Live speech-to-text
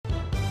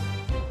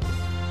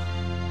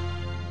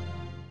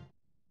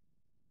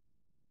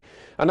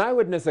An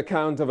eyewitness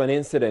account of an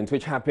incident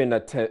which happened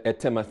at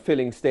Tema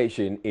filling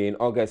station in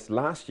August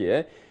last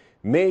year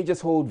may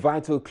just hold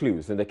vital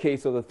clues in the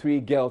case of the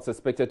three girls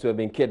suspected to have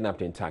been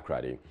kidnapped in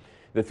Takoradi.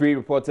 The three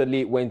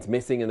reportedly went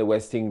missing in the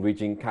Western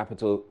Region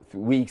capital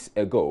weeks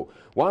ago.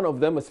 One of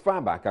them as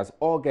far back as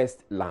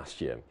August last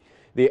year.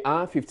 They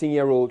are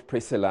 15-year-old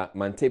Priscilla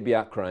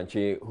Mantebia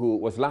Kranchi, who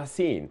was last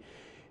seen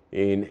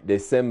in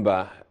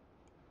December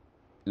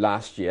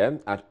last year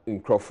at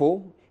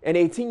Nkrofo, and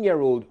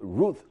 18-year-old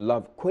Ruth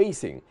Love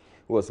Kwasing,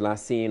 who was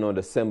last seen on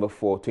December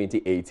 4,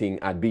 2018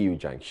 at BU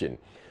Junction.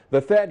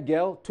 The third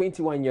girl,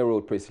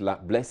 21-year-old Priscilla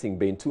Blessing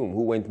Bentum,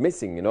 who went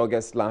missing in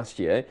August last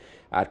year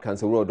at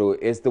Kansarodo,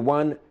 is the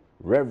one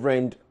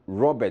Reverend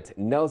Robert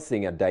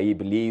Nelson Adayi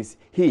believes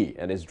he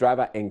and his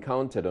driver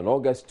encountered on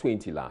August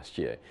 20 last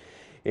year.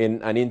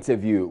 In an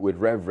interview with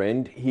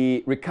Reverend,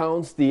 he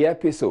recounts the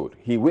episode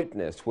he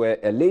witnessed where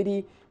a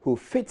lady who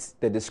fits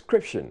the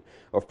description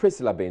of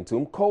Priscilla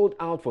Bentum called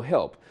out for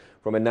help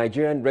from a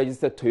Nigerian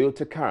registered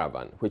Toyota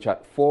Caravan, which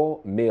had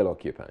 4 male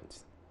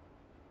occupants.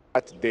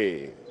 That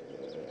day,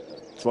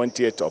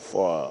 20th of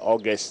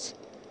August,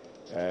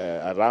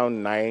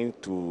 around 9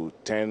 to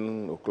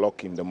 10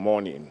 o'clock in the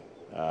morning,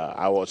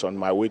 I was on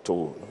my way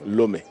to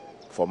Lome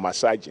for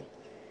massaging.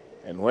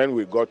 And when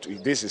we got to,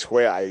 this is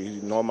where I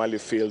normally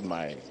fill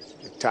my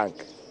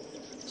tank.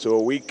 So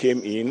we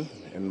came in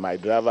and my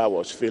driver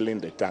was filling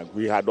the tank.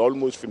 We had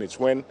almost finished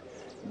when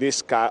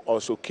this car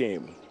also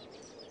came.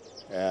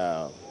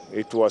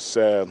 It was,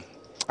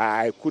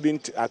 I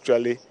couldn't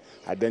actually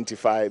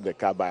identify the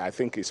car, but I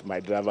think it's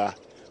my driver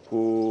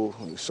who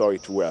saw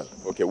it well.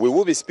 Okay, we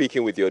will be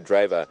speaking with your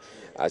driver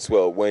as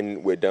well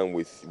when we're done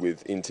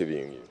with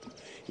interviewing you.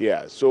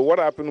 Yeah, so what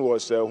happened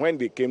was when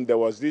they came, there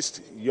was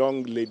this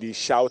young lady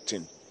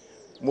shouting,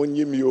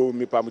 "Munjimio,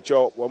 mi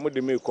pamucho,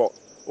 wamudimiko,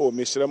 oh,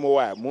 Mr.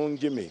 Moa,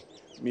 munjimi,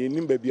 mi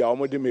nimbebi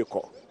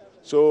amudimiko."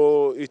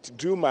 So it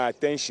drew my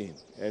attention,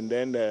 and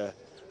then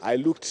I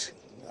looked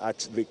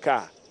at the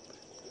car.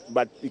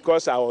 But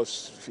because I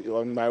was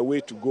on my way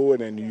to go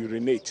and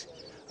urinate,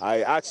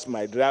 I asked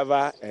my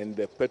driver and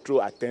the petrol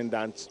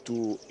attendant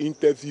to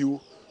interview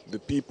the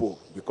people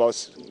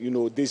because, you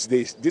know, these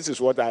days, this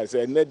is what I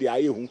said.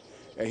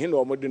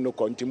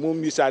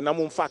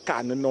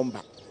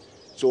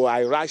 So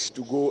I rushed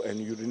to go and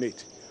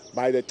urinate.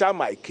 By the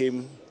time I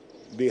came,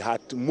 they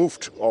had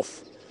moved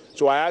off.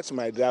 So I asked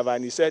my driver,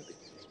 and he said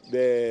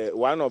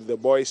one of the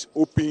boys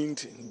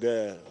opened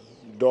the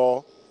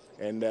door,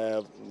 and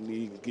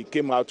he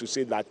came out to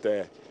say that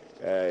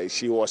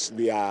she was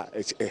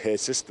her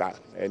sister,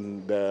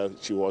 and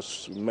she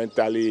was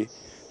mentally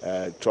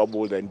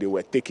troubled, and they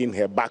were taking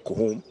her back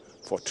home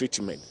for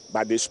treatment.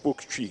 But they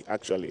spoke Twi,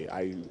 actually.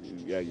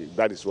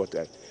 That is what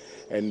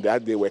and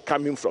that they were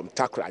coming from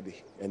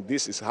Takoradi, and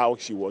this is how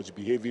she was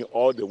behaving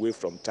all the way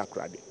from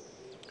Takoradi.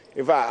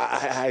 In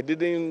fact, I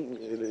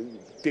didn't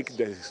take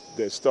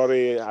the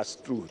story as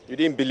true. You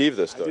didn't believe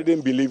the story? I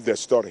didn't believe the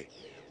story.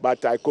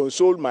 But I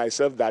consoled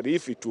myself that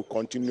if it will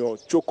continue,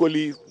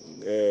 Chokoli,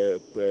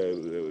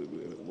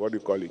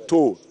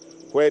 toll,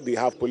 where they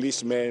have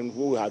policemen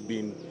who have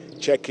been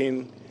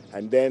checking,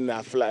 and then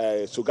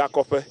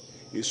Sugakope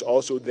is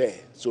also there.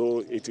 So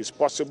it is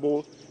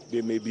possible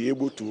they may be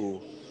able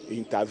to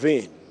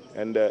intervene.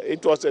 And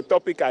it was a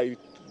topic I,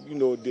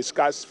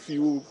 discussed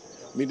few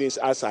minutes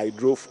as I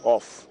drove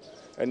off.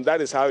 And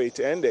that is how it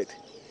ended.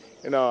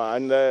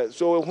 And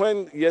so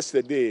when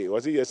yesterday,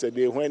 when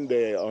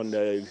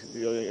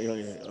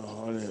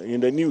in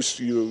the news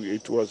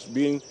it was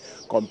being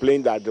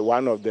complained that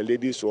one of the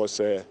ladies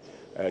was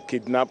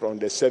kidnapped on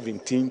the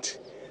 17th,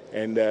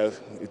 and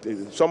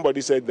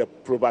somebody said the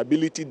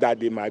probability that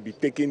they might be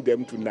taking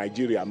them to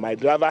Nigeria. My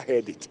driver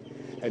heard it,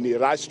 and he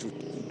rushed to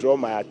draw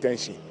my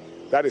attention.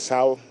 That is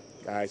how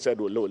I said,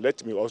 well, no,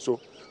 let me also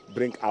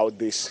bring out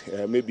this.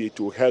 Maybe it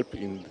will help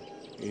in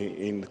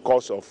the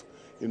course of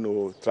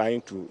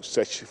trying to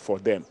search for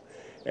them.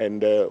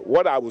 And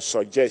what I would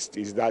suggest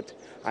is that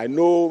I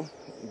know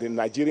the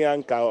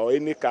Nigerian car or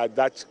any car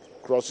that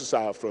crosses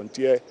our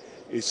frontier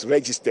is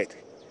registered.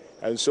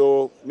 And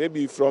so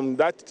maybe from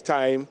that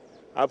time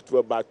up to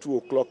about 2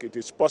 o'clock, it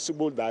is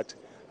possible that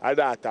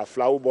either at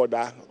Aflao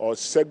border or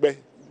Segbe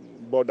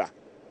border,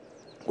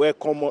 where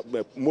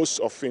most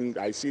often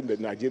I see the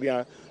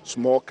Nigerian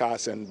small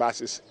cars and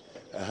buses,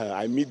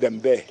 I meet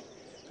them there.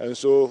 And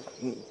so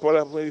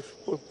probably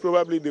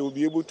they will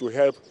be able to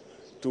help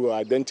to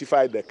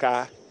identify the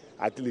car,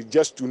 at least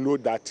just to know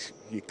that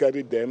he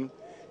carried them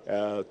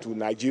to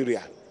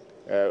Nigeria.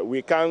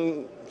 We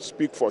can't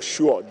speak for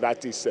sure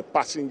that it's a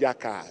passenger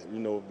car,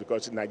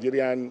 because it's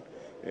Nigerian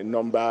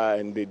number,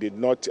 and they did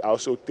not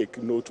also take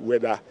note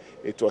whether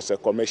it was a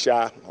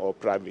commercial or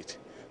private.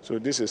 So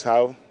this is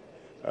how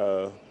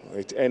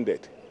it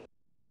ended.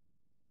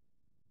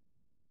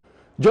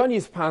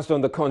 Johnny's passed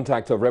on the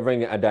contact of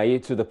Reverend Adayi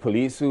to the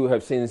police, who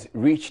have since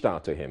reached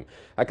out to him.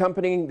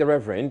 Accompanying the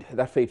Reverend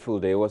that fateful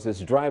day was his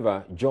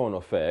driver, John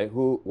Ofer,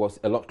 who was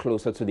a lot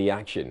closer to the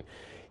action.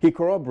 He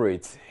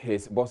corroborates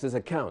his boss's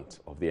account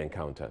of the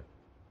encounter.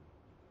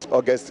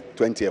 August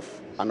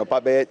 20th, and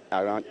Opabe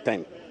around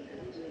 10.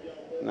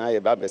 Now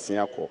you have a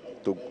senior call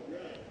to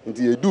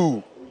you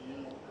do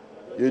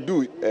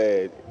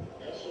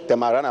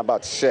Temaran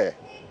about share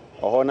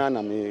or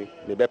honor me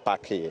be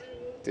pack here.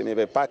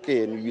 Me pack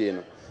here and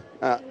you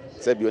know.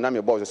 Said you know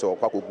me boss so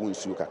kwaku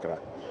gunsu kakra.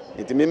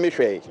 Nti me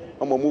hwe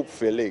omo move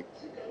fele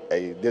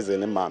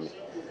diesel mammy.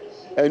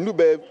 And you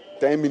be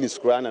 10 minutes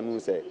kran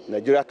and say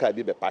Nigeria car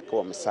be pack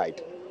on my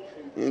side.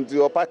 Into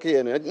your pack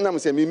here,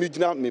 and say me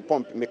me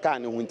pump me car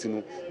no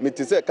wintinu. Me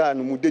to say car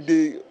no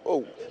mudede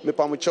oh me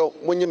pamucho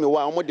monye me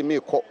wa omo de me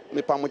ko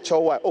me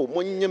pamucho wa oh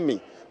monye me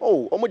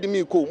oh omo de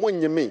me ko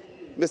monye me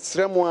me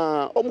sremo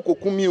a omo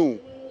kokumi o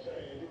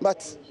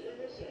but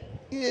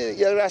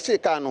ye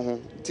rashe car no ho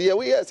ti ye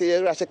we say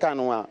ye rashe car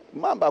no a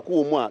man ba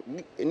ko mu a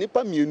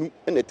nipa mienu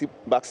na ti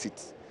back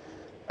seat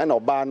na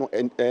oba no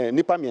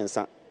nipa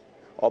miensa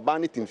oba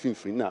ne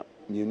timfimfiri na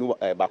mienu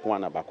bakwa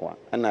na bakwa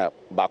na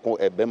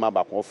bakwa bema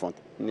bakwa front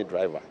ni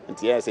driver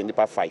nti yes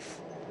nipa 5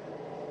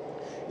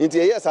 nti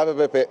yes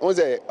apepepe on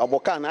say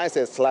omoka na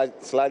say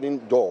sliding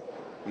door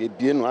ye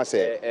bie no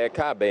say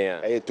car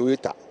ben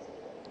Toyota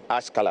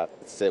ash color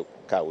say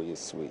car we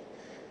sway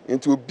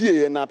nti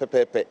obie na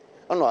pepepe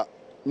ono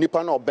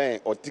nipa na oben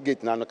o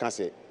ticket na no ka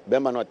say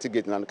bema na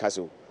ticket na no ka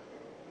say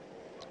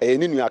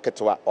ni nua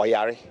ketwa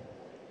oyare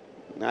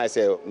na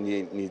say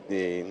ni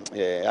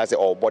I say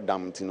all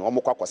bodam tin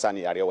omo kwakwasa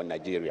ne yare wo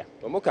Nigeria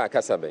omo ka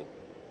kasa ben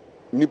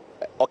ni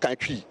okan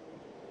twi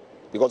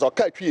because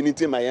okan twi ni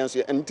tin ma yen so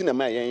ntin na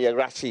ma yen ye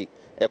rashi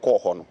e ko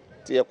ho no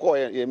ti ye ko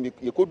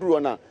ye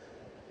koduro na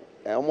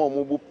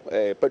omo bu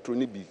petrol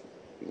ni bi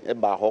e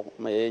ba ho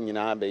ma ye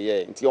nyina be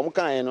ye nti omo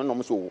kan yen no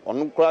no so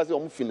onu kra se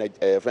omo fi na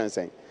friends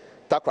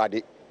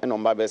takrade e no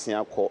mba be sen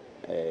akọ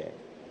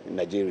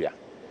Nigeria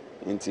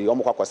nti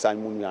omo kwakwasa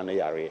mu nua na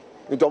yare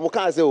nti omo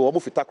kan se omo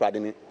fi takrade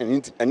ni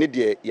ene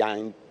de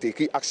yan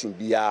take action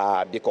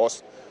bia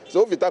because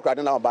so fi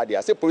takrade na ba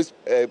dia say police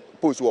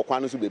post wo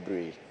kwan no so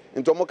bebre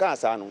nti omo kan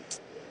asa no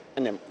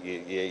ene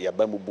ye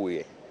ba mu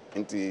boye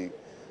nti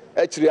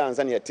actually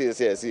ansa na yete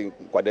say say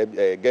kwada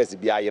gas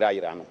bia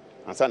yira no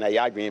ansa na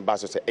ya adwen ba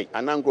so say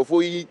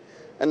anankrofo yi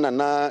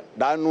na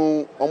da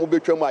no omo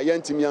betwam a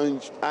yantimi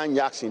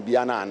anya action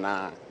bia na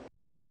ana.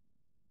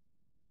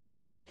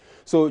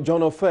 So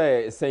John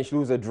Ofe, essentially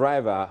who's a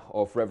driver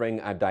of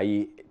Reverend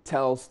Adayi,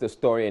 tells the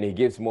story and he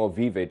gives more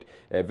vivid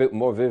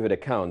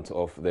account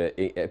of the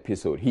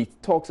episode. He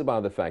talks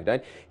about the fact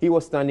that he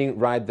was standing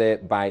right there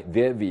by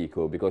their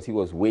vehicle because he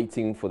was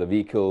waiting for the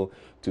vehicle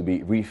to be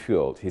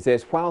refueled. He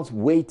says whilst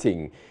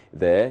waiting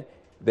there,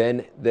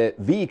 then the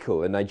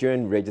vehicle, a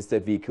Nigerian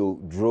registered vehicle,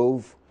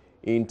 drove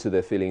into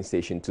the filling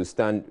station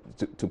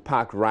to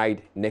park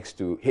right next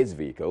to his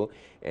vehicle,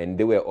 and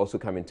they were also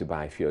coming to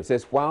buy fuel. It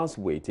says whilst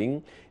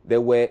waiting,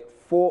 there were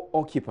 4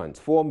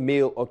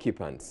 male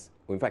occupants,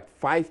 in fact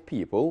 5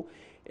 people,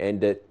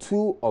 and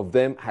 2 of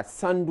them had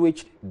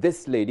sandwiched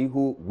this lady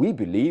who we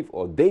believe,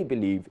 or they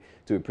believe,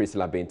 to be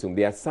Priscilla Bentum.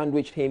 They had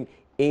sandwiched him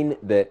in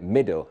the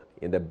middle,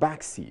 in the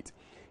back seat,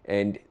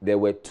 and there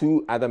were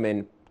 2 other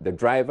men, the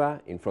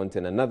driver in front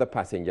and another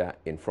passenger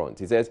in front.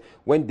 He says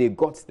when they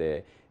got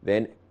there,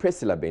 then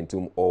Priscilla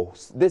Bentum, or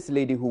this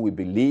lady who we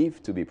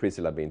believe to be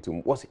Priscilla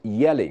Bentum, was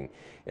yelling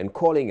and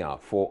calling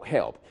out for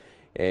help.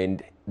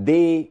 And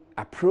they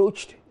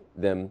approached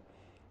them,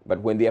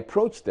 but when they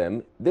approached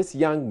them, this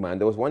young man,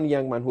 there was one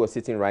young man who was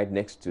sitting right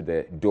next to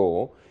the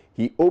door.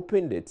 He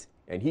opened it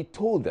and he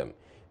told them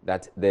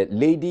that the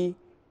lady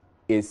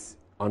is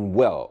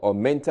unwell or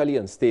mentally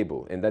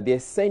unstable and that they're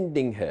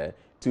sending her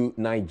to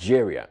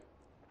Nigeria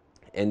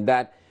and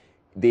that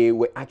they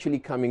were actually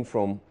coming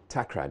from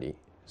Takrady.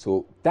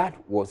 So that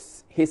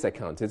was his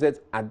account. He said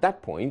at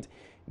that point,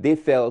 they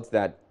felt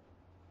that,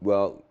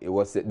 well,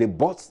 they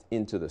bought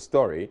into the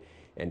story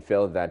and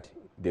felt that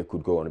they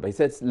could go on. But he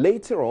says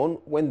later on,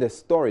 when the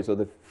stories or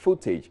the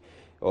footage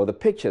or the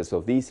pictures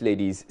of these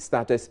ladies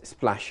started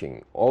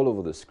splashing all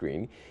over the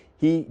screen,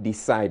 he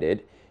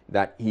decided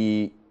that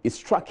it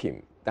struck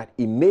him that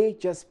it may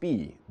just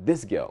be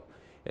this girl.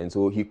 And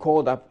so he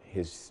called up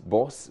his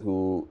boss,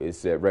 who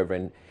is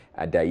Reverend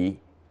Adayi,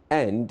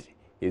 and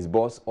his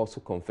boss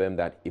also confirmed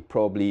that it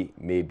probably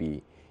may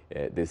be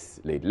this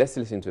lady. Let's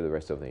listen to the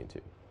rest of the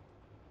interview.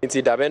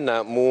 Inti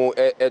dabena mu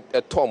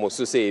Tom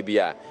so say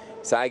bia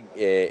sa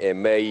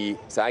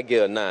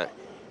girl na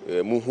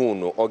mu hu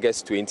no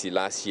August 20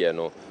 last year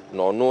no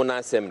na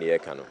asem ne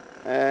yeka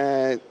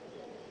no.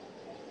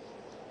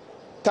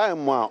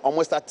 Time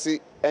almost start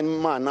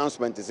and my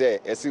announcement is there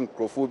esin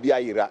krofo bi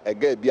ayira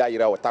ega bi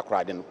ayira o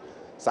Takrady no.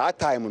 Sa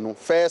time no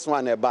first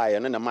one e buy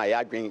no na my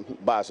adwen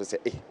ba so say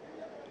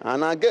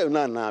and I get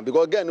na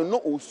because again no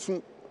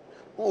osu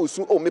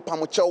o me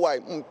pamocha why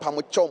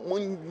pamocha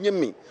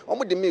munyemi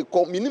omo de me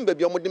ko minim ba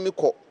bi omo de me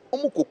ko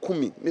omo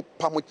kokumi me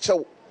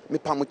pamocha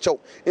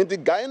and the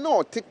guy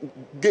no take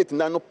gate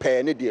na no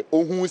pair ne de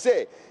ohun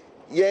say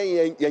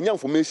ye nya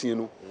information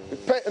no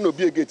pair no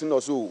be gate no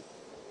so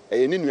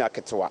e ni nua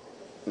ketewa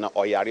na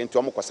oyare nti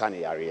omo kosa na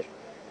yare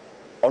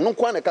ono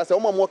kwa na kasa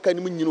omo mo ka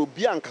ni nyina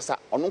obi ankasa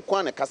ono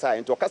kwa na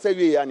kasa nti okasa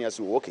wie ya na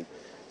so okay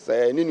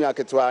Say ni nua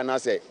ketewa na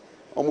say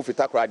omu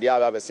fita krade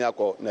a besia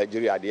akọ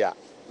Nigeria de a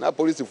na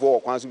police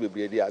for kwanso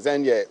bebre de a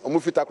zen ye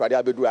omu fita krade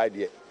abedu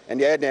ade and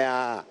the den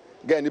a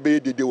ga ni be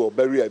dede wo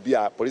barrier bi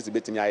a police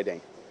betimi aye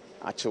den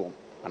achewo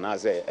ana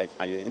say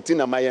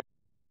ntina maye.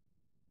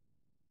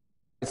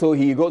 So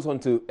he goes on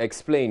to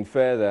explain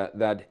further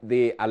that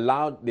they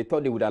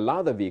thought they would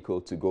allow the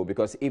vehicle to go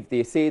because if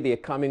they say they're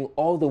coming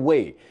all the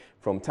way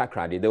from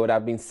Takoradi, there would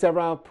have been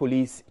several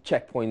police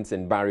checkpoints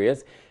and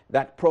barriers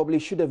that probably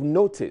should have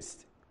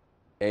noticed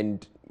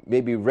and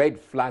maybe red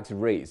flags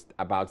raised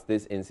about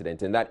this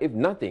incident, and that if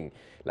nothing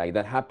like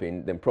that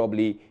happened, then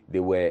probably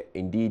they were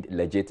indeed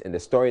legit and the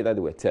story that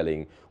they were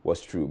telling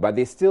was true. But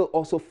they still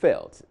also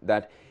felt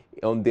that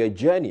on their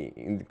journey,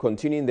 in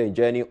continuing their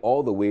journey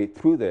all the way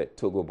through the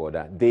Togo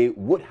border, they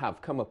would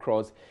have come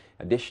across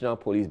additional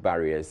police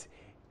barriers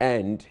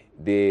and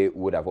they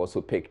would have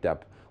also picked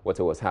up what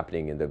was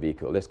happening in the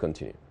vehicle. Let's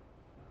continue.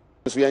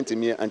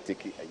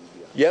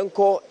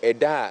 Yanko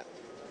eda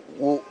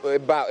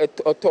ba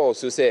oto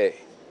so say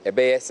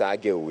ebe sa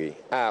agewe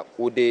a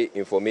ode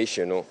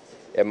information no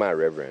e ma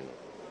reverend.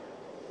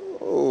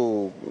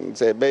 Oh,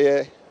 say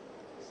be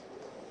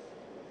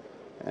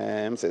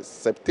say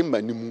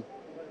September nimu.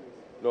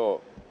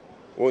 No,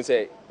 won't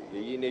say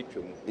ye na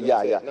twem.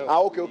 Yeah.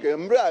 Okay.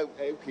 Mbra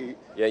okay.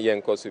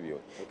 Yen koso bio.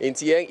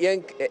 Enti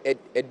yen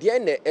e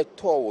na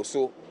eto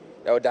so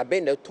e da be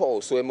na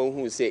eto so e ma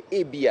hu say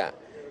e bia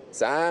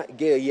sa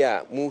girl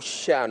ya mu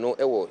sha no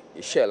e wo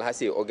shell ha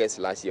say August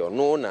last year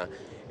no na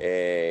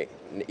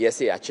yes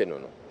say ache no.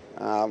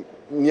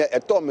 Yeah,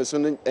 eto me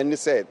so any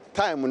say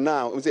time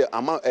now say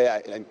ama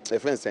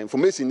friends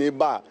information ni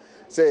ba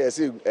say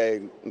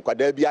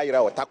nkwada bi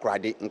ayira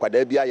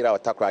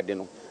Takoradi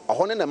no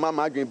ahone na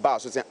mama adwen ba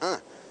so say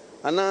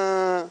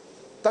ana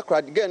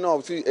Takoradi girl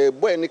no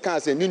boy ni kan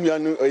say ni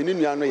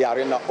nua no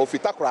yare na ofi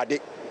Takoradi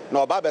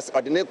na oba bes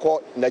odene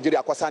ko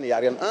Nigeria kosa na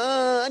yare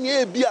ani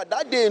e bia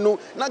that day no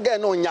na girl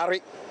no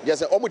nyare just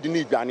say omo di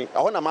ni dwane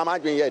ahone na mama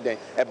adwen ye den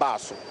e ba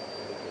so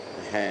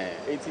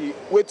enti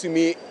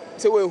wetumi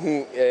say we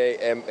hu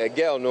a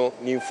girl no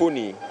ni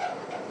phone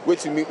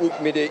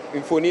wetumi me de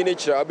infoni ni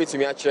kira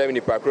obetumi a kira me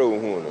ni pakra wo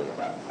hu no.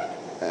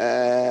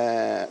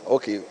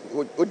 Okay,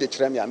 what the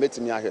tram ya met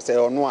me say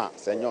ono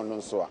say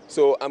nyon so.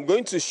 So I'm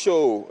going to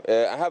show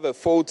I have a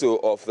photo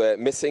of the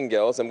missing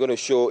girls. I'm going to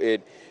show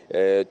it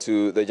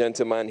to the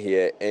gentleman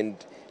here and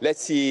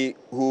let's see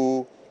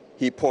who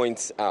he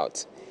points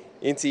out.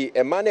 Inti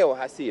Emmanuel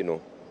Hasi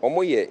no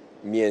omo ye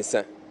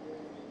miensa.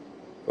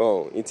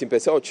 Oh, inti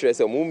pesa o kire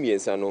say omo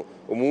miensa no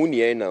omo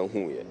nie na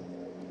hu ye.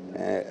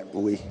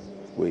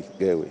 We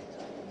go we.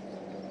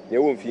 Ye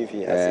won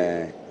finfin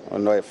Hasi.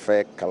 No a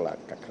fair color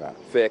kakra.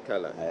 Fair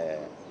color.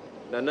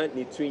 Na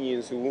ni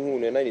twinyin so hu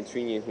na ni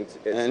twinyin hu.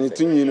 And ni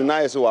twinyin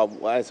na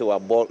so wa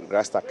ball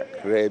rasta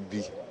kakra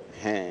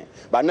bi.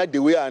 But na the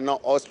way I now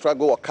all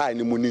struggle or car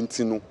ni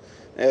muninti no.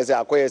 Say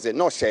akoye say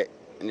no she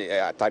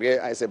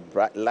atare I say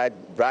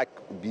light black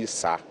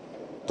bisa.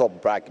 Top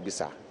black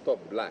bisa. Top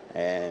black.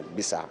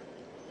 Bisa.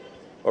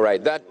 All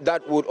right,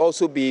 that would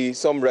also be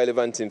some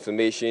relevant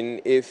information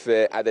if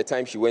at the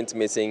time she went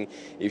missing,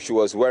 if she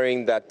was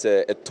wearing that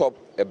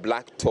a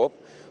black top,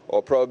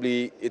 or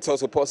probably it's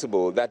also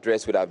possible that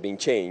dress would have been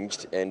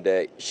changed and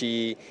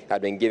she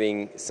had been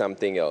giving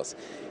something else.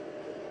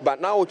 But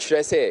now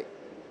say,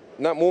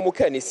 na mo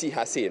muka ni si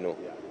hase no,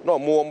 no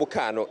mo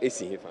muka no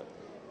esi hifa.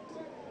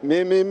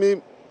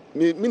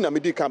 Me na me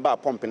di kan ba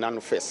pump na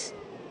no first.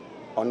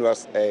 On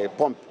was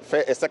pump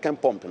a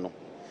second pump no.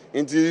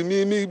 Inti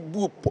me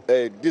bu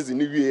Disney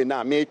ni wie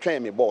na me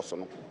twen me boss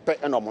no pe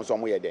na omo so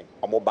mo ye den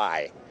omo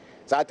bae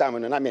that time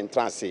no na me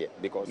trance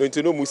because no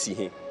into no musi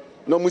he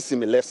no musi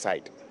me left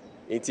side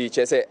inti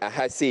che say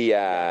aha say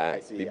ya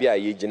bibia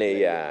ye gine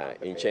ya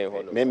in chen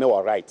ho no me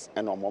were right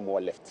and omo mo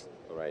left.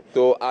 All right,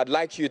 so I'd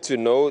like you to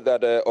know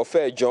that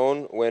Ofe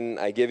John, when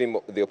I gave him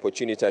the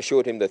opportunity, I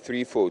showed him the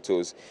 3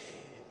 photos.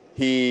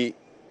 He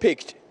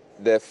picked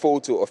the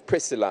photo of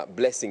Priscilla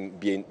Blessing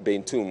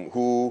Bentum,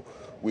 who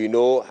we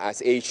know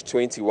has aged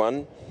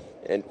 21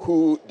 and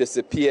who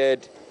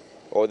disappeared,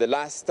 or the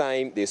last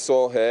time they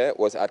saw her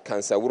was at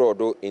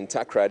Kansawurodo in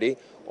Takoradi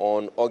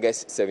on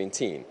August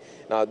 17.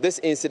 Now, this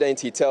incident,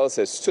 he tells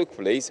us, took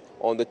place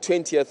on the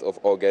 20th of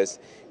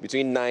August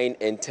between 9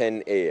 and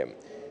 10 a.m.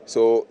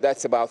 So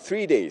that's about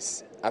 3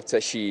 days after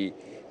she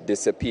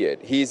disappeared.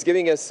 He's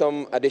giving us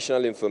some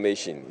additional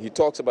information. He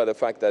talks about the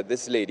fact that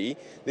this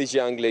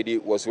young lady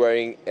was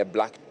wearing a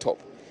black top.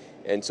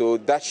 And so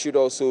that should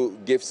also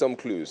give some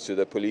clues to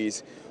the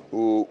police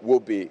who will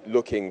be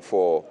looking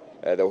for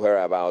the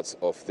whereabouts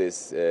of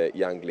this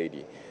young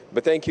lady.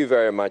 But thank you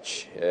very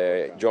much,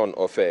 John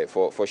Ofe,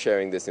 for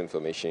sharing this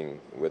information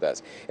with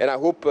us. And I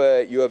hope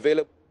you're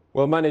available.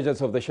 Well,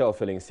 managers of the Shell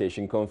filling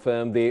station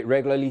confirmed they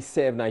regularly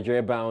serve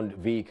Nigeria-bound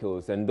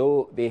vehicles, and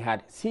though they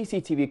had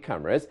CCTV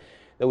cameras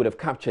that would have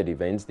captured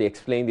events, they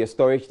explained their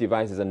storage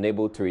device is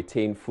unable to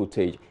retain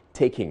footage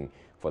taking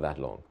for that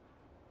long.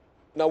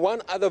 Now,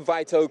 one other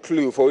vital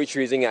clue for which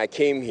reason I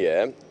came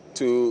here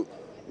to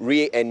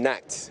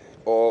reenact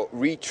or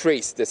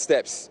retrace the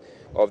steps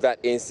of that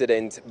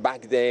incident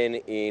back then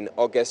in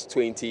August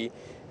 20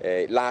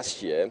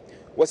 last year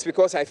was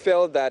because I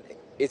felt that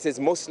it is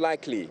most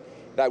likely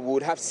that we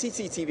would have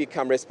CCTV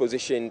cameras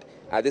positioned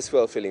at this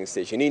fuel filling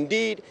station.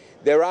 Indeed,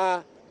 there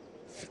are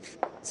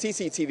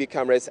CCTV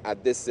cameras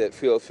at this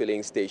fuel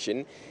filling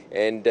station,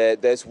 and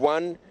there's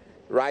one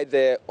right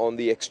there on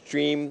the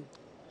extreme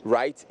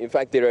right. In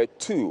fact, there are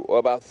two or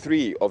about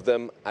three of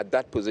them at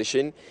that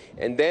position.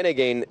 And then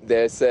again,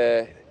 there's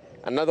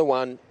another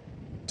one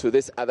to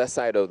this other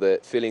side of the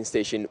filling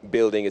station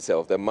building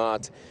itself, the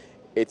mart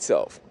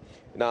itself.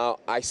 Now,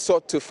 I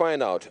sought to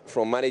find out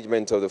from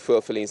management of the fuel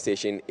filling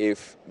station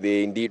if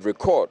they indeed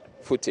record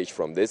footage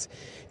from this.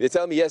 They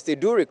tell me, yes, they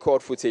do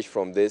record footage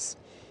from this,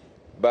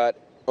 but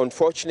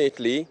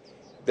unfortunately,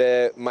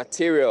 the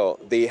material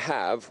they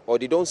have, or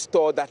they don't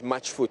store that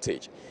much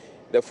footage.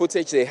 The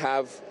footage they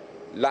have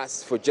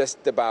lasts for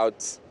just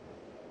about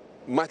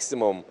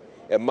maximum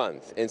a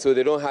month, and so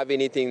they don't have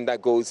anything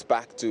that goes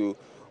back to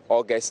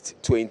August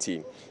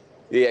 20.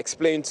 They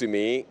explained to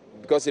me,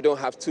 because they don't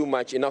have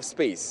enough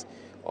space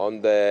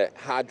on the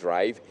hard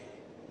drive,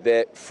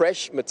 the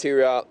fresh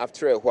material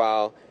after a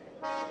while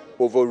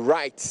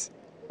overwrites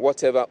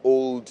whatever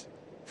old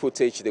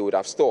footage they would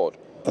have stored.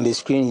 On the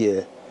screen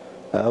here,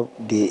 I have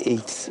the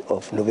 8th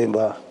of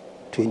November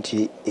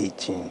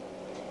 2018,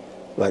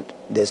 but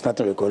there's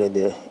nothing recorded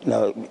there.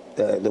 Now,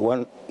 the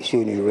one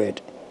shown in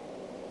red,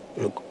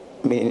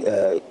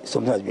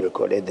 something has been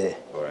recorded there.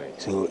 All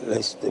right. So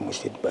let's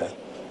demonstrate by,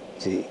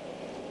 see,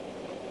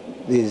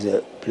 this is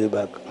a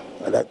playback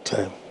at that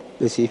time.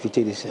 Let's see if you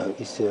take this out.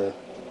 It's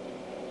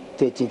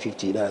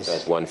 1350.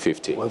 That's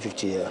 150.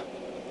 150, yeah.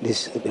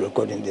 This the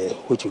recording there,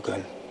 which you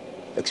can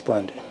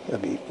expand. I'll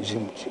be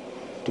zoomed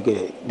to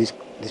get this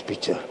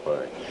picture. All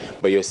right.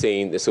 But you're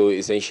saying, so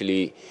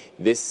essentially,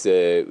 this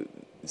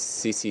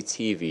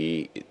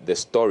CCTV, the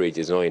storage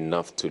is not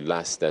enough to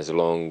last as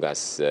long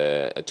as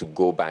to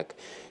go back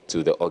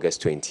to the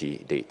August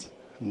 20 date?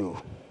 No.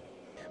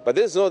 But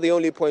this is not the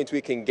only point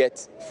we can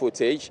get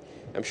footage.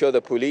 I'm sure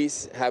the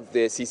police have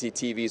their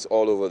CCTVs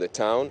all over the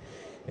town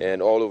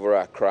and all over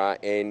Accra.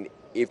 And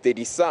if they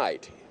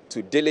decide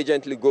to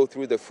diligently go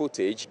through the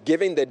footage,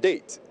 given the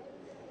date,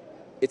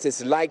 it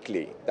is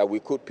likely that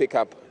we could pick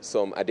up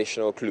some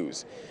additional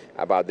clues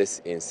about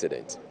this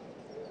incident.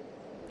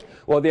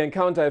 Well, the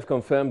encounter, if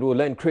confirmed, will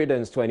lend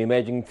credence to an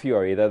emerging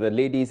theory that the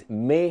ladies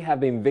may have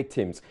been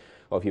victims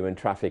of human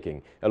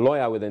trafficking. A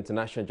lawyer with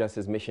International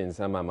Justice Mission,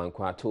 Sama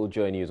Mankwa, told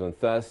Joy News on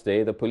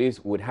Thursday the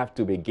police would have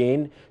to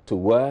begin to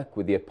work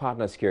with their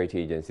partner security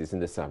agencies in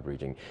the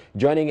sub-region.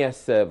 Joining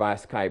us via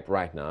Skype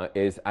right now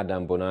is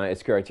Adam Bona, a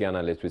security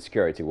analyst with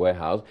Security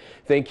Warehouse.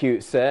 Thank you,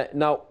 sir.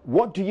 Now,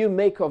 what do you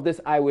make of this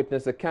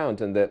eyewitness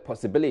account and the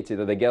possibility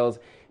that the girls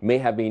may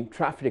have been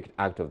trafficked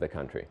out of the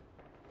country?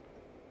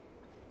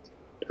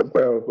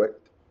 Well,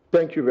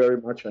 thank you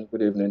very much, and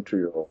good evening to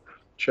your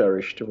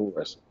cherished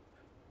viewers.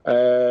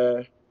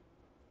 For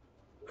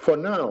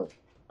now,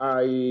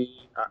 I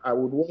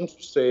would want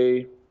to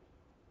say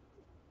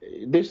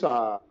these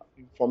are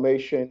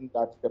information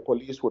that the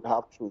police would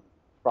have to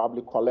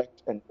probably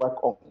collect and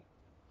work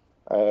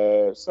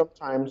on.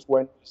 Sometimes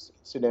when these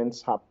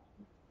incidents happen,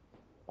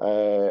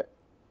 the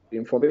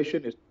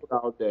information is put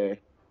out there.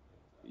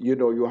 You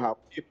know, you have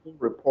people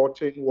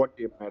reporting what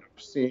they might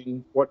have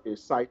seen, what they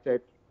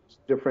cited,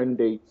 different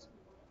dates,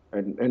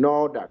 and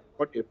all that,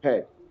 what they've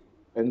heard.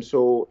 And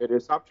so it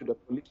is up to the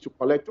police to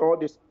collect all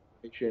this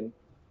information,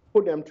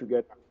 put them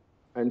together,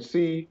 and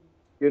see,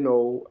 you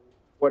know,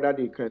 whether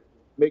they can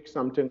make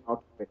something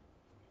out of it.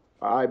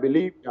 I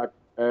believe that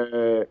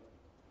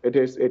it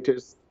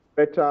is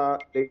better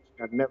late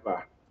than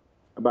never.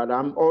 But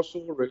I'm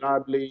also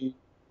reliably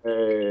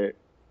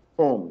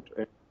informed,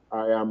 and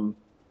I am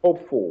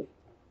hopeful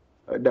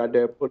that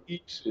the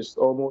police is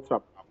almost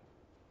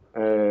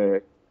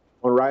about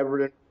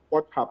unraveling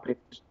what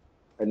happened,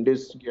 and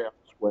these girls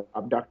were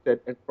abducted,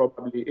 and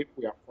probably, if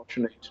we are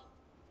fortunate,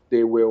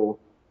 they will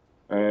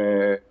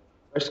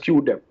rescue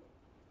them.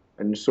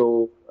 And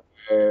so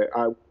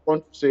I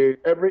want to say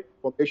every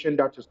information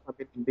that is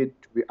coming needs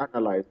to be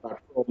analyzed. But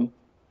from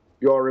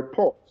your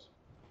reports,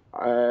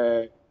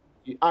 the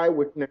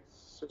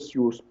eyewitnesses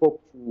you spoke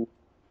to,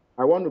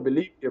 I want to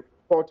believe they've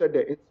reported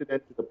the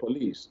incident to the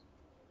police.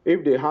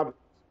 If they have,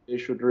 they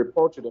should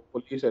report to the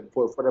police, and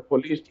for the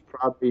police to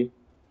probably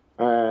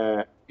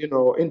you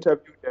know,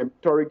 interview them,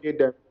 interrogate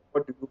them.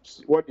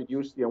 What did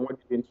you see and what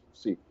didn't you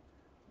see?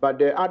 But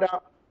the other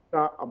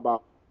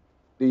about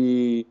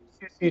the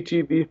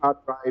CCTV hard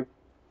drive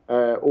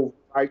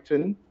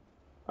overwriting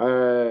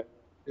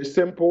is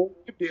simple.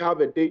 If they have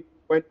a date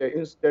when the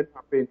incident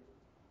happened,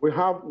 we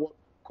have what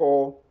we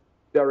call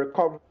the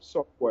recovery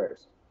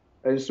softwares.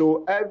 And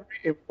so every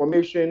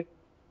information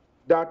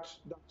that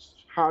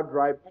hard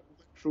drive that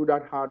went through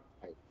that hard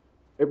drive,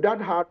 if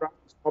that hard drive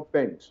is not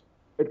bent,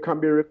 it can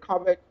be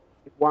recovered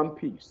in one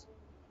piece.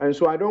 And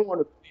so I don't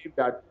want to believe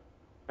that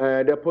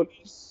the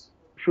police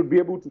should be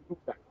able to do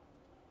that.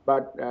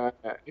 But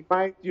it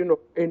might, you know,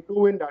 in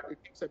doing that, it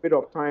takes a bit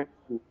of time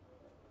to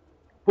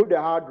put the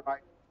hard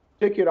drive,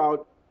 take it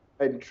out,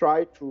 and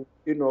try to,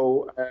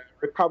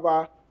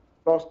 recover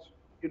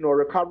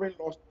recovering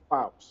lost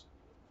files.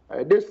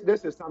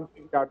 This is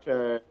something that,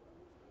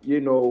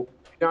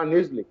 done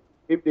easily.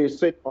 If they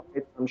sit on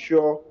it, I'm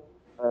sure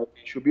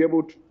they should be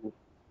able to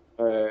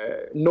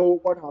know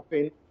what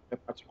happened a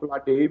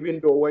particular day, even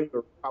though when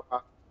you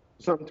recover,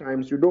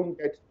 sometimes you don't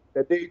get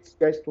the dates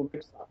gets to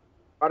mix up.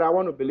 But I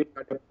want to believe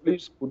that the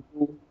police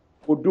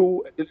could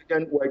do a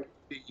diligent work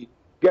if they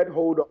get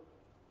hold of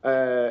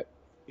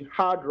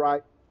hard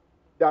drive.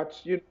 That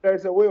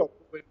there's a way of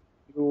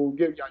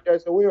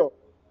there's a way of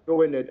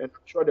doing it, and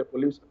I'm sure the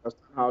police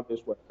understand how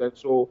this works. And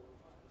so,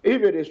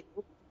 if it is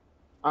true,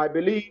 I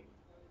believe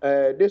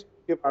this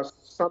will give us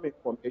some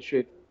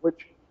information,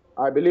 which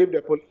I believe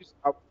the police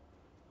have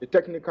the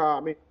technical.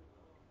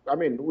 I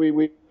mean, we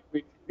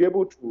be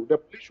able to. The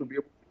police should be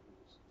able to do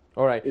this.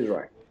 All right. Is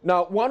right.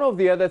 Now, one of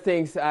the other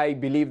things I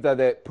believe that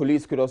the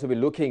police could also be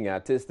looking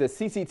at is the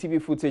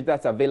CCTV footage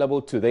that's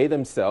available today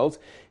themselves,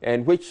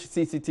 and which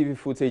CCTV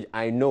footage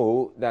I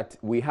know that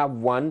we have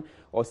one,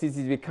 or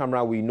CCTV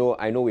camera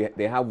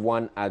they have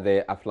one at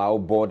the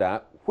Aflao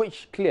border,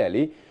 which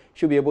clearly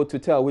should be able to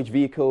tell which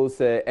vehicles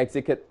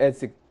exited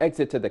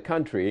the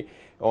country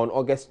on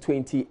August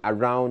 20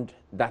 around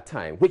that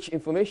time, which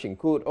information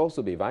could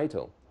also be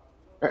vital.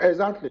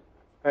 Exactly.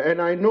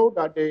 And I know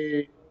that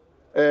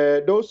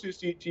those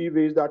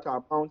CCTVs that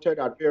are mounted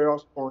at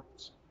various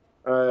points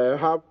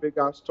have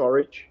bigger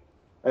storage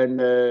and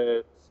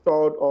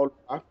stored all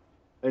that.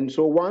 And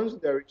so once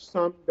there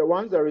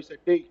is a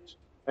date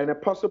and a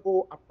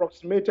possible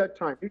approximated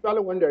time,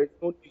 usually when there is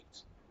no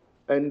date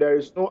and there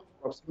is no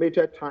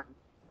approximated time,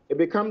 it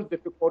becomes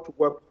difficult to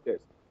work with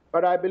this.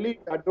 But I believe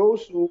that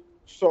those who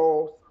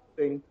saw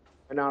something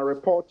and are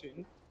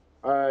reporting,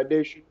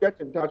 they should get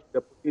in touch with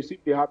the police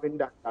if they haven't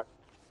done that,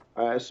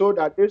 so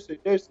that this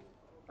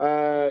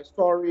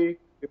story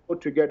be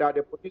put together,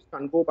 the police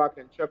can go back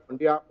and check on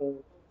their own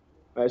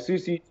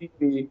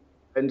CCTV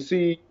and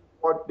see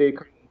what they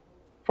can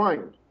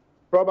find.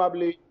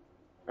 Probably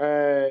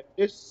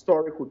this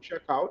story could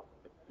check out,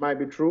 it might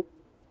be true.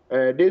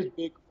 This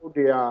vehicle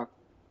they are,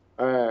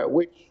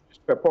 which is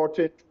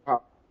purported to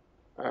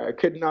have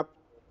kidnapped,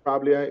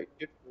 probably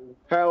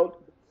held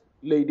this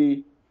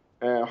lady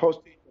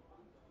hostage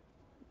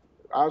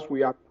as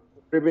we are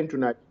driven to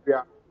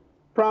Nigeria,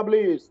 probably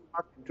is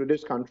back into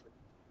this country.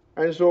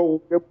 And so we'll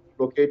be able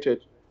to locate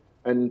it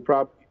and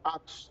probably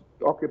ask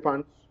the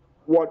occupants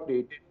what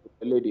they did with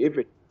the lady, if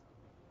it.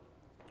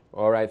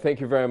 All right, thank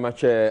you very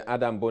much,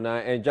 Adam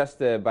Bona. And just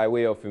by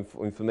way of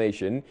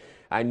information,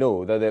 I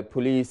know that the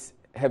police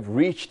have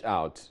reached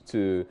out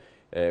to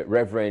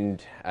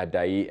Reverend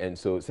Adai, and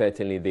so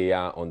certainly they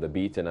are on the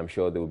beat, and I'm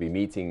sure they will be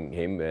meeting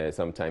him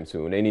sometime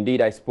soon. And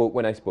indeed,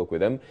 when I spoke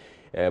with them,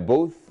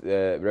 both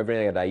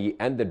Reverend Adai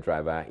and the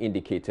driver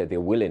indicated their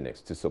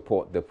willingness to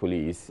support the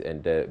police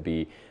and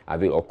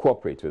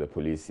cooperate with the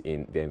police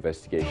in their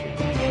investigation.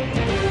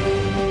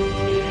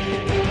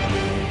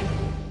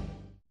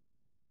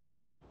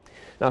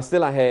 Now,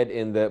 still ahead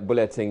in the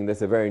bulletin,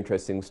 there's a very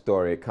interesting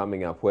story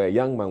coming up where a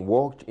young man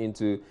walked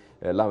into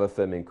a lava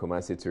firm in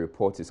Kumasi to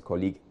report his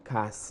colleague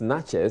car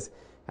snatchers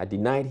had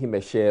denied him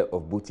a share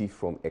of booty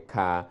from a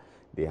car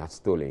they had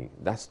stolen.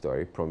 That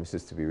story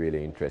promises to be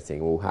really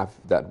interesting. We'll have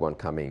that one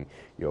coming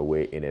your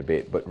way in a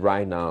bit. But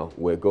right now,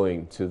 we're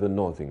going to the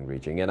northern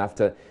region. And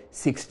after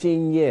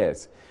 16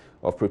 years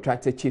of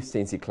protracted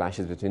chieftaincy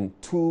clashes between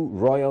two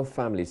royal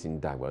families in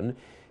Dagbon,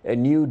 a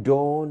new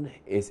dawn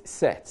is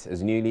set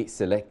as newly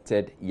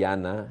selected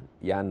Yana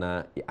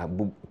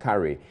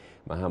Abukari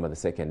Muhammad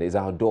II is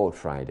outlawed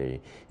Friday.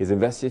 His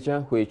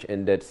investiture, which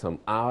ended some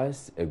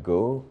hours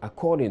ago,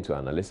 according to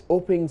analysts,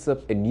 opens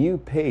up a new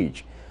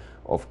page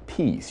of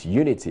peace,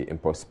 unity, and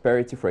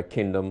prosperity for a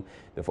kingdom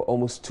that for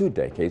almost 2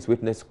 decades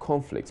witnessed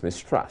conflicts,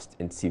 mistrust,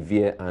 and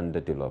severe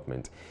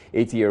underdevelopment.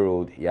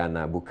 80-year-old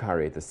Yana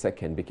Abukari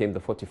II became the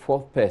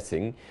 44th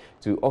person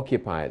to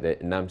occupy the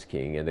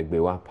Namsking and the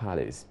Gbewa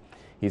Palace.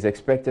 He's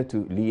expected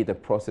to lead the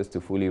process to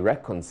fully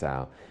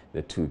reconcile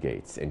the two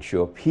gates,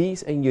 ensure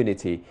peace and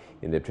unity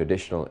in the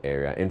traditional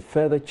area, and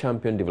further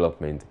champion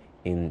development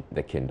in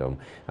the kingdom.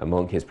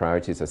 Among his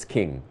priorities as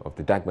king of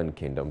the Dagbon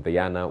Kingdom, the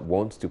Yana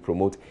wants to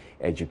promote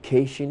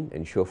education,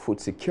 ensure food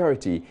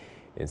security,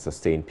 and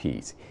sustain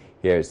peace.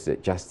 Here's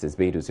Justice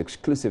Bedu's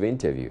exclusive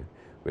interview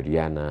with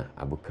Yana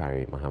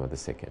Abukari Muhammad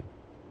II.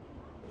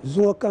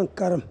 Zuwakan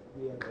karam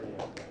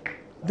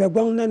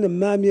Dagbon na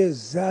mami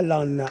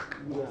zalana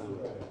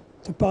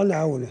to pound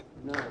awune.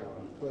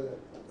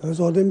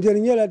 So them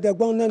jerinyela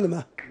Dagbon na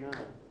ma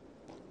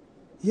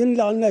yin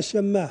la na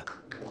shema.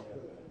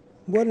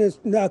 First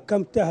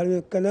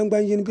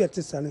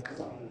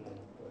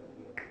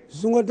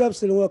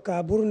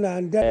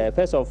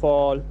of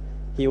all,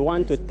 he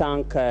wants to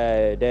thank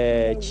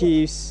the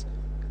chiefs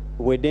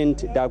within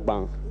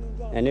Dagbon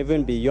and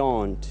even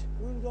beyond,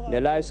 the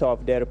lives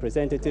of the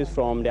representatives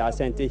from the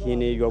Asante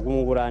Hine,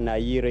 Yogumura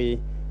Nairi,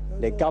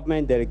 the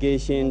government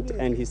delegation,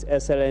 and His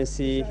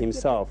Excellency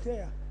himself.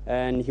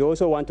 And he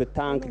also wants to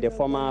thank the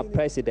former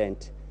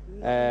president,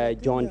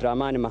 John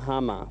Dramani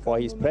Mahama, for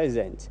his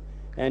presence.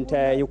 And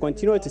he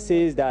continued to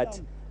say that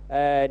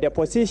the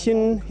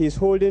position he's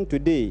holding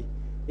today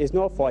is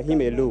not for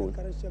him alone,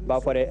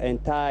 but for the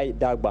entire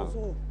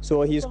Dagbang.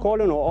 So he's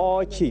calling on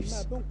all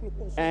chiefs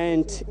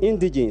and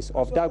indigenes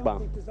of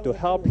Dagbang to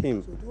help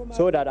him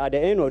so that at the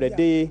end of the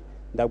day,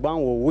 Dagbang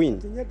will win.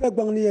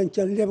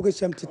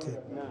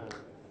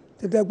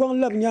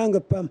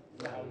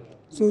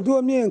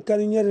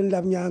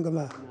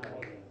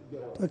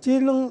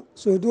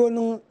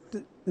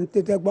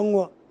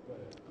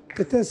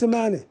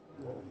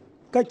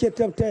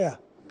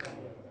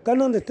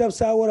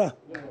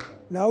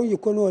 Now you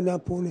can know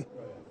Napuni.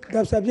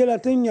 That's a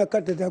Bilatin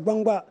cut the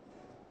Bangba.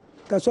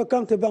 That's what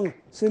come to Bang.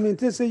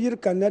 Cementis a year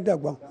can not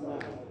Dagbang.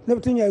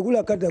 Nothing I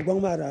will cut the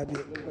Bangmarabi.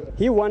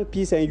 He wants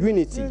peace and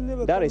unity.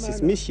 That is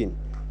his mission.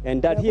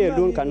 And that he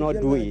alone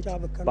cannot do it.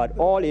 But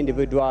all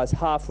individuals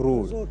have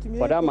rule.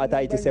 For that matter,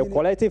 it is a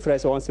collective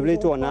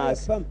responsibility on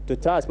us to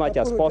try as much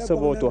as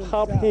possible to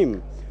help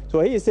him. So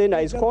he is saying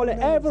that he's calling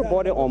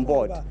everybody on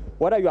board,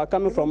 whether you are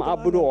coming from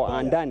Abudu or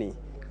Andani.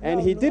 And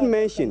he did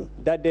mention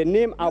that the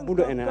name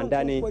Abudu and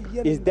Andani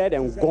is dead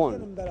and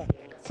gone.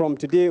 From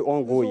today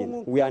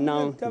ongoing, we are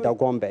now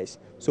Dagombes.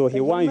 So he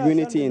wants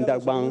unity in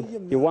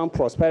Dagbang, he wants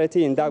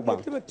prosperity in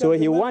Dagbang. So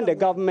he wants the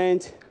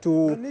government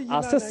to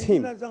assist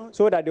him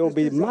so that there will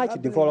be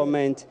much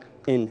development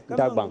in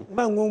Dagbang.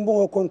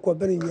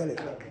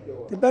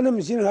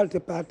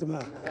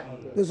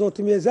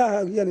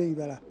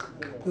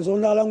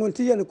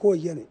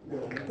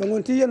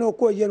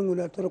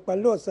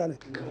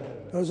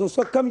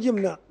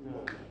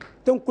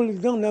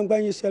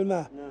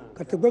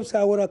 Katagweb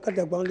Sawara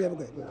Katagwang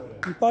Lebre,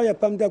 Empire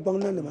Pamda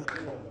Banganama.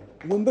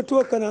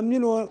 Mumbetu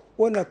Kanamino,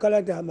 one a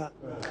Kaladama,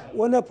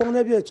 one upon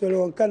a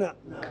Vietchelo and Kana,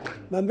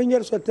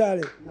 Mambinger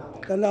Sotale,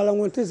 Kanala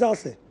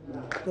Montezase.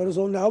 There is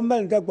on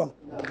Naumel Dagbang,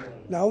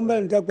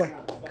 Naumel Dagbang,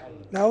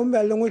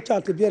 Naumel and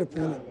Wicha to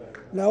Beerpuna,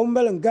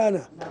 Naumel and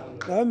Ghana,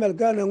 Naumel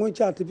Ghana and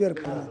Wicha to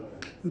Beerpuna,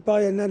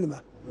 Empire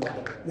Nanima.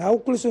 Now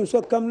Clusum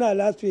so come now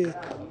last year.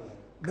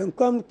 Ben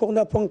come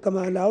Pona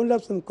Ponkama, now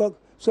left some cock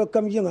so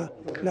come younger,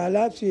 now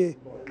last year.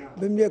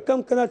 Ben me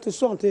come cannot to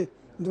Sonte,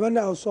 the one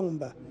now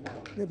somber.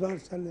 The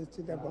Bansan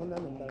to the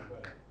Banana.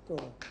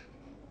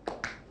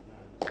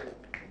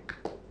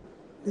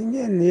 The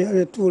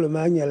near tool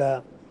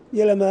manuala,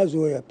 Yellow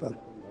Mazoyapa.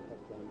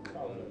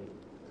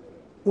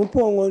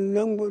 Upon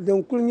one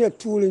don't clean your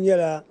tool in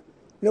Yella,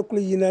 no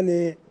clean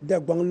any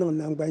Dagbang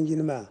and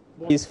Banjinma.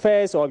 His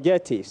first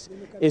objective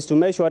is to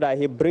make sure that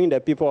he brings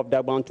the people of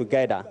Dagbang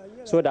together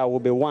so that we'll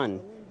be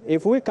one.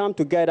 If we come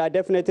together,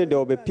 definitely there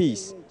will be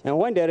peace. And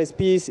when there is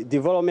peace,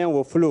 development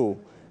will flow.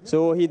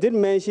 So he did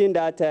mention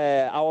that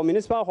our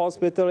municipal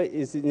hospital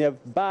is in a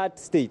bad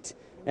state.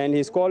 And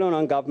he's calling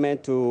on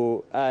government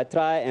to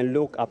try and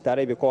look after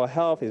it because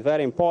health is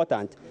very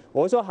important.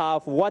 We also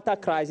have water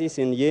crisis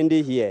in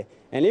Yendi here.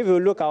 And if you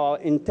look at our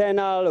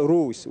internal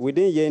rules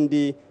within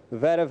Yendi,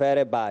 very,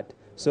 very bad.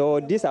 So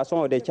these are some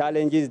of the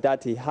challenges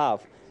that he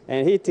have.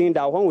 And he thinks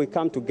that when we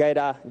come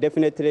together,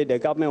 definitely the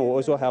government will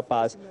also help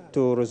us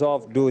to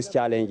resolve those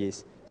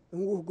challenges.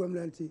 So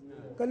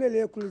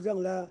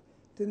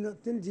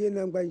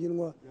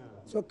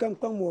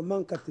come more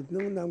mankated, no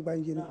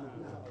Nambanjin.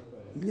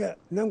 Yeah,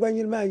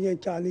 Nambanjin man,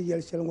 Charlie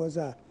Yelshel was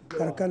a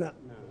Karakana.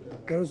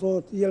 There was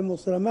all Yel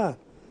Muslama,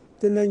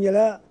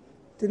 Tinangela,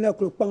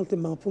 Tinakul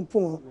Pantaman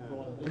Pumpon,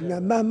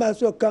 and Mamma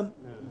so come.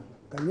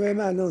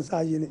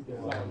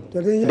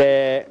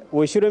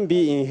 We shouldn't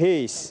be in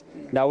haste.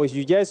 That we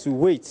should just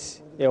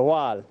wait a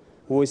while.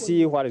 We'll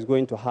see what is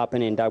going to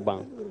happen in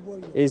Dagbang.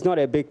 It's not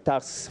a big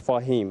task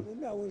for him.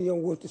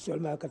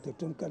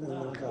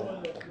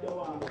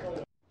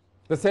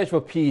 The search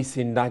for peace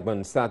in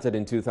Dagbang started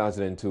in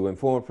 2002 when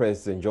former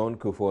President John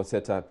Kufuor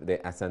set up the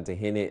Asante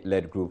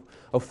Hene-led group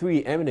of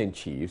 3 eminent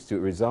chiefs to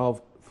resolve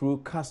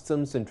through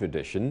customs and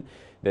tradition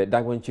the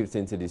Dagbang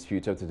chieftaincy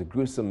dispute after the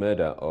gruesome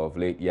murder of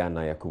late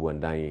Yana Yakubu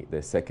Ndai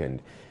II.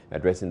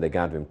 Addressing the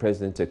gathering,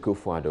 President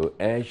Akufo-Addo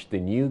urged the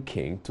new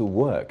king to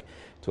work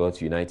towards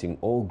uniting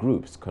all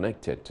groups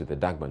connected to the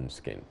Dagbang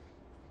skin.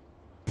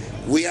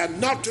 We are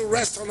not to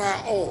rest on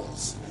our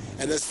oars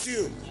and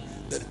assume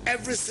that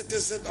every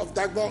citizen of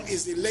Dagbang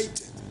is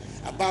elated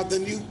about the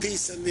new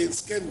peace and the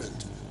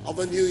enskinment of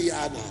a new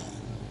Yana.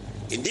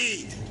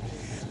 Indeed,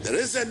 there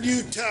is a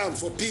new term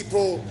for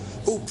people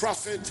who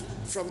profit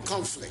from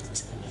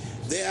conflict.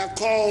 They are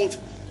called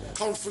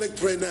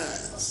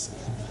conflictpreneurs.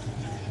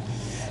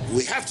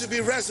 We have to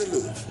be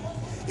resolute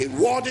in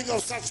warding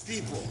off such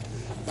people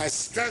by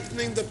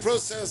strengthening the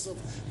process of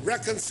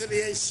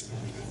reconciliation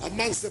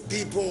amongst the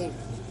people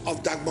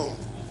of Dagbang.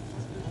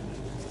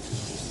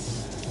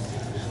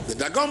 The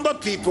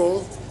Dagomba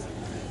people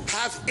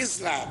have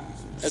Islam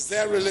as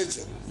their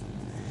religion.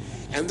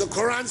 And the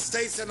Quran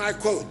states, and I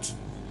quote,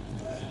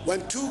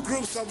 "When 2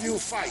 groups of you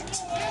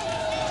fight,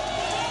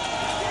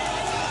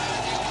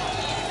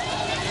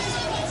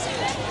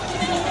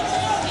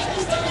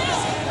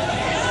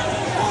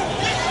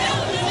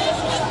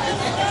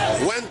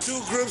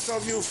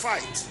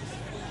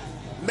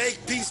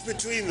 make peace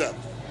between them.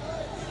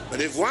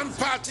 But if one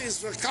party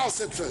is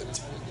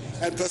recalcitrant,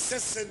 and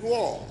persistent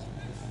war,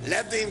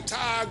 let the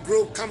entire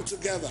group come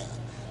together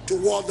to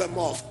ward them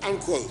off,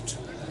 unquote.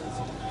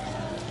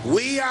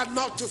 We are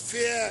not to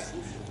fear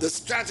the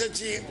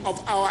strategy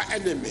of our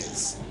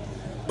enemies,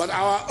 but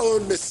our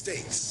own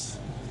mistakes.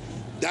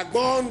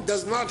 Dagbon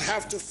does not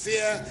have to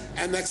fear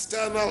an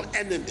external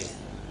enemy.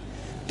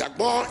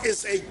 Dagbon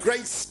is a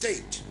great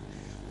state,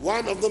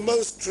 one of the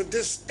most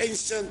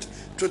ancient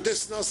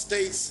traditional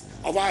states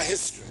of our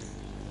history.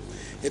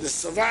 It has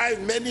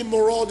survived many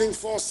marauding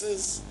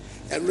forces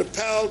and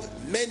repelled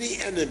many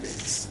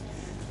enemies.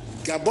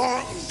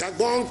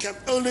 Dagbon can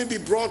only be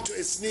brought to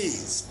its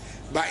knees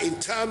by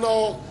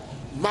internal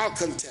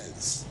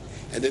malcontents,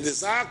 and it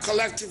is our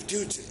collective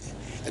duty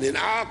and in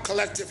our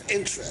collective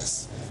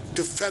interest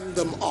to fend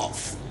them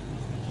off.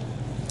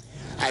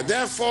 I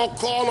therefore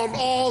call on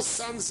all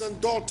sons and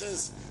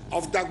daughters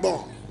of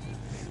Dagbon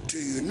to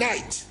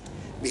unite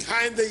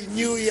behind the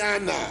new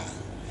Yana,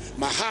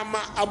 Mahama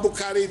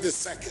Abukari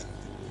II.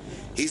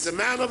 He's a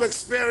man of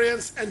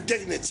experience and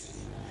dignity,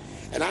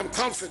 and I'm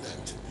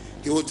confident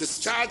he will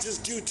discharge his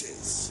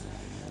duties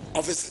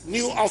of his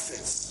new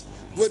office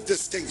with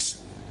distinction.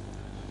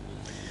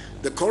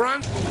 The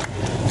Quran,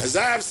 as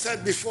I have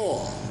said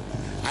before,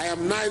 I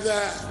am neither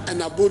an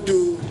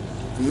Abudu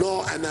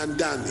nor an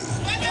Andani.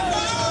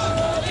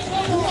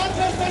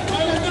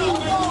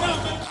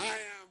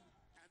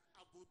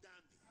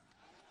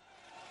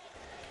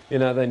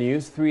 In other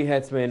news, 3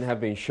 herdsmen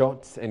have been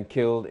shot and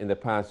killed in the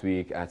past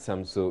week at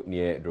Samso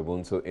near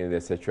Drobunso in the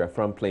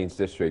Setra Plains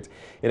district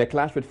in a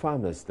clash with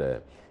farmers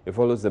there. It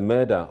follows the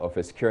murder of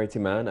a security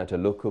man at a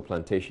local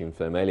plantation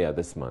farm earlier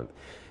this month.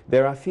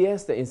 There are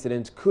fears the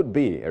incident could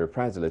be a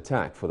reprisal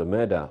attack for the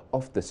murder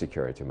of the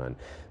security man,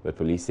 but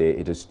police say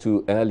it is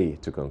too early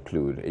to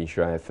conclude.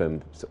 Nhyira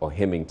FM's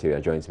Ohiming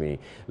Teria joins me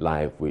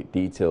live with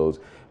details.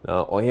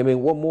 Now, Ohiming,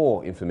 what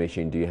more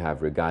information do you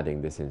have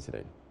regarding this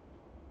incident?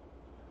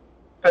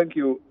 Thank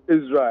you,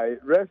 Israel.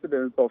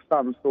 Residents of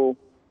Samso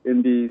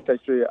in the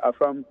Setra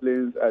Afram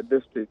Plains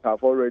district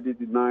have already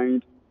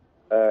denied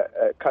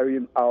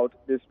carrying out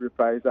this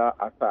reprisal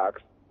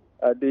attacks.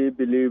 They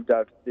believe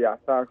that the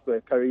attacks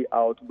were carried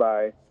out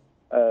by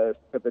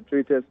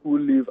perpetrators who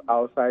live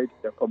outside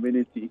the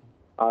community.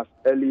 As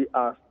early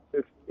as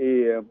 6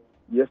 a.m.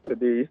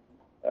 yesterday,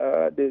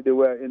 they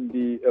were in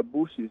the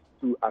bushes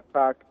to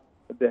attack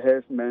the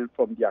herdsmen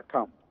from their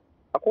camp.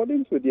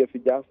 According to the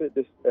Efijase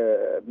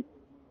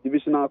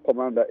Divisional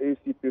Commander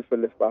ACP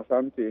Phyllis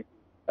Basante,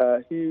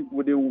 he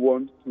wouldn't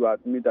want to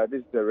admit that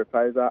this is a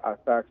reprisal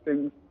attack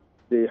since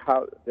they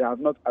have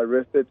not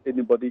arrested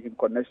anybody in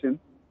connection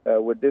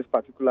with this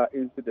particular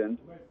incident.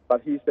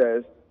 But he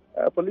says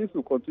police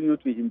will continue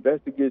to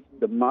investigate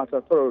the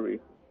matter thoroughly,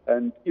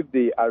 and if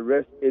they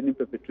arrest any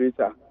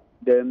perpetrator,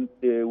 then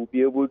they will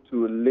be able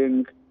to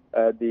link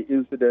the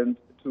incident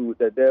to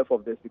the death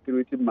of the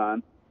security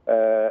man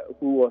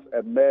who was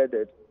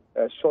murdered,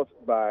 shot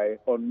by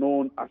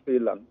unknown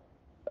assailants.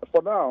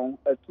 For now,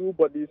 2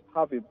 bodies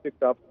have been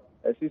picked up,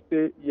 a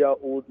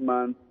 60-year-old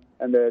man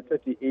and a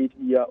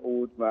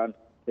 38-year-old man.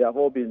 They have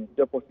all been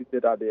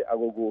deposited at the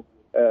Agogo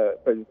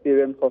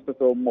Presbyterian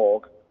Hospital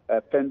morgue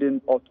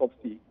pending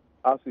autopsy.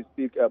 As we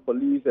speak,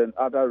 police and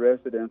other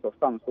residents of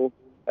Samso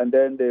and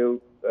then the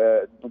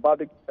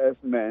nomadic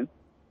herdsmen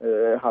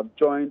have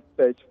joined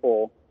search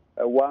for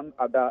one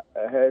other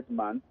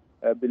herdsman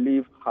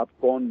believed have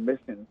gone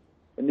missing.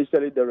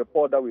 Initially, the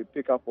report that we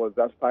picked up was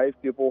that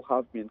 5 people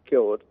have been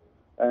killed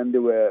and they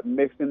were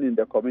mixing in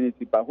the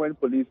community. But when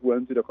police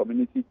went to the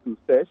community to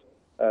search,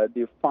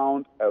 they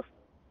found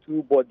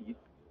 2 bodies.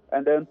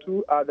 And then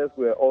 2 others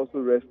were also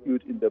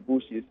rescued in the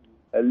bushes,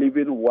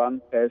 leaving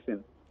 1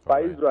 person.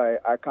 By Israel,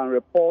 I can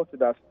report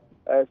that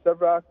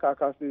several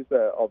carcasses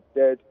of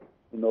dead,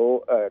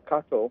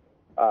 cattle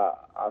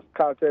are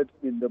scattered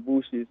in the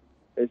bushes.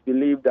 It's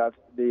believed that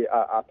the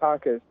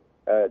attackers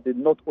did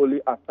not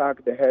only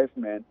attack the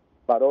herdsmen,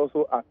 but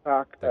also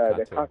attack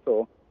the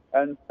cattle.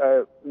 And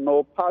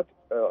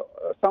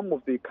some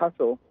of the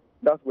cattle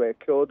that were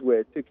killed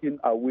were taken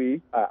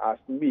away as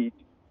meat.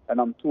 And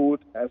I'm told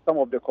some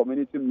of the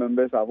community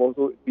members have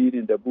also been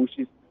in the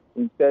bushes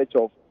in search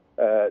of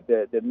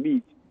the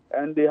meat,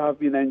 and they have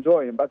been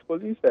enjoying. But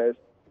police says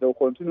they'll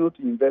continue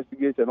to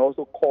investigate and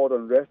also call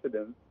on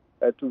residents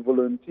to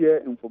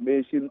volunteer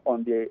information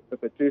on the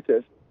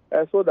perpetrators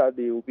so that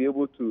they will be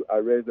able to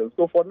arrest them.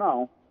 So for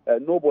now,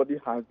 nobody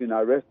has been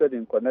arrested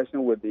in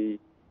connection with the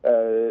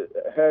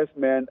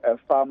herdsmen,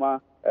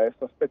 farmer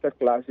suspected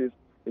clashes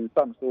in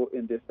Samso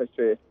in the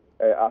Setra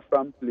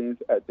Afram Plains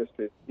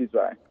district,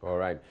 Israel. All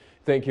right.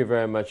 Thank you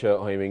very much,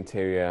 Ohiming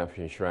Teria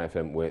from Nhyira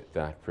FM with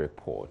that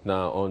report.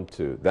 Now on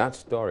to that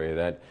story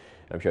that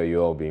I'm sure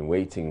you've all been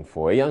waiting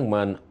for. A young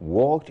man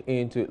walked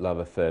into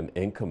Lava Firm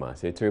in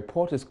Kumasi to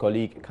report his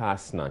colleague car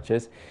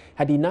snatchers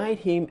had denied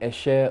him a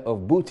share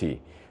of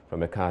booty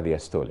from a car they are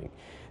stealing.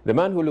 The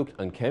man who looked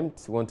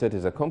unkempt wanted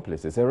his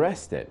accomplices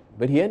arrested,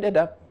 but he ended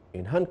up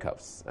in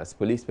handcuffs as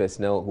police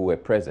personnel who were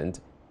present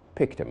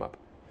picked him up.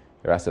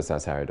 Erastus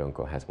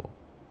Asaridonko has more.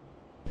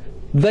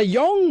 The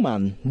young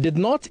man did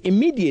not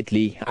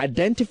immediately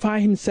identify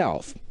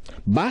himself,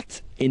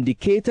 but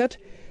indicated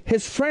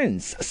his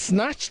friends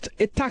snatched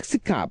a taxi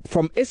cab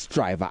from its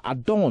driver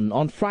at dawn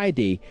on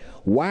Friday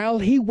while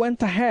he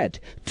went ahead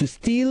to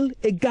steal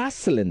a gas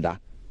cylinder.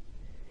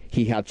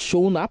 He had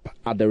shown up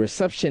at the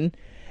reception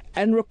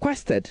and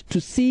requested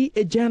to see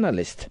a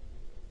journalist.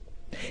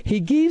 He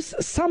gives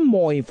some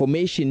more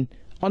information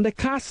on the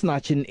car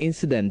snatching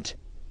incident.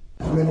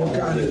 Number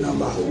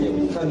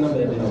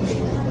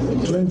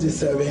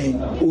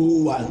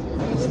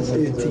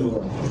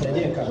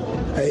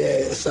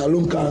 270118.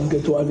 Saloon can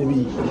get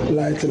one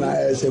light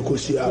as a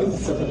crucial.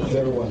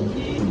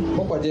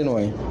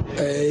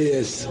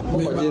 Yes,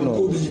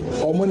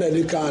 Omona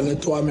de can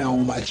to me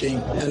on matching,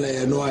 and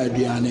I know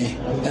idea,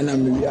 and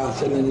I'm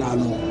selling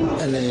nano,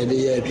 and I.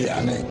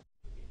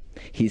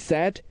 He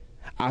said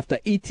after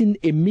eating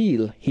a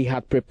meal he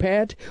had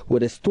prepared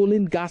with a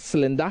stolen gas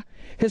cylinder,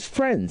 his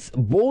friends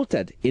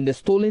bolted in the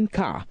stolen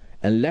car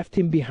and left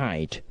him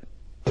behind.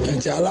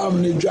 And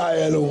alarm ni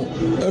dry no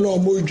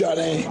mo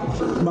dwane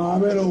ma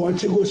me no wa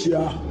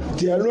chikosia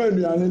ti eno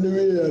aduane ni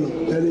we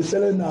no e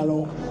sele na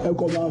no e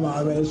ko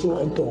ma me so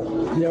onto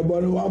ye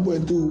bo no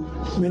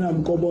 1.2 me na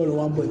ko bo no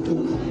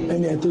 1.2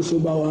 and e to so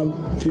ba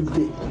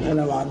 150 and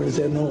I me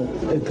say no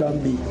it can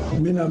be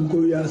me na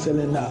ko ya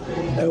sele na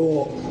e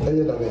wo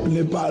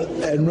Nepal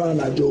enra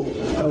na jo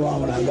e wa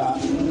mraga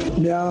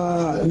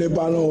nya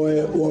Nepal no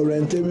wo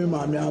rent me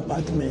ma me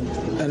apartment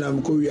and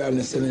am ko ya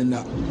ne sele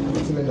na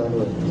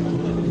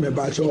me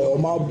bacho o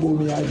ma bo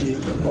mi aje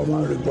o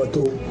ma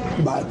reporto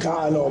ba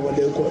ka na o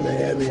de ko na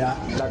ye mi ya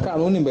da ka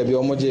no ni be bi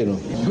o mo je no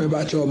me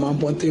bacho o ma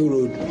Ponte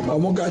Road o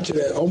mo ka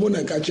kire o mo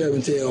na ka kire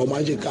mi say o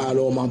ma je ka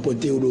o ma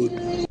Ponte Road.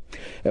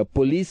 A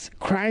police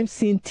crime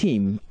scene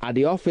team at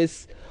the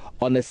office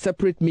on a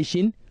separate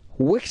mission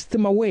whisked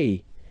him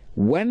away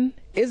when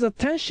his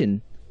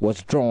attention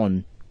was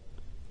drawn.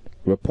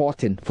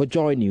 Reporting for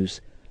Joy News,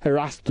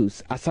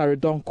 Erastus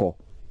Asaridonko,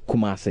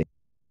 Kumasi.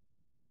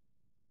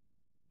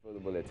 For the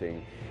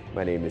bulletin,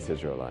 my name is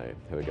Israel Lion.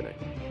 Have a good night.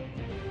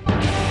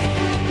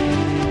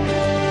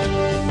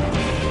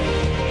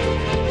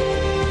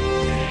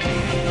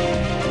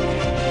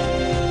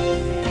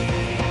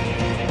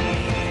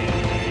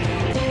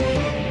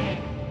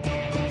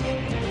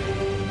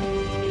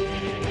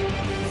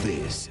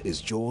 This is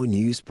Joy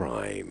News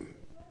Prime.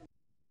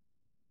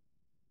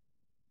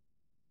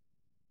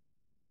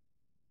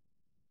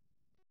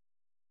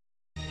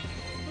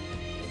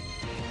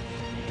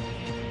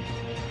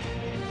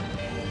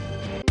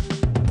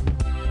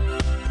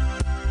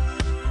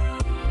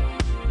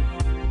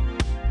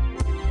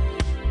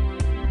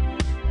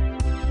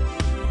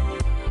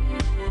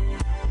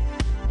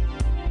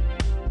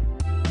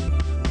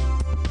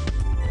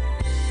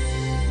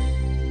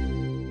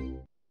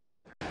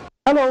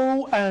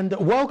 Hello and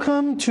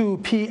welcome to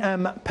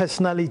PM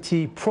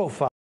Personality Profile.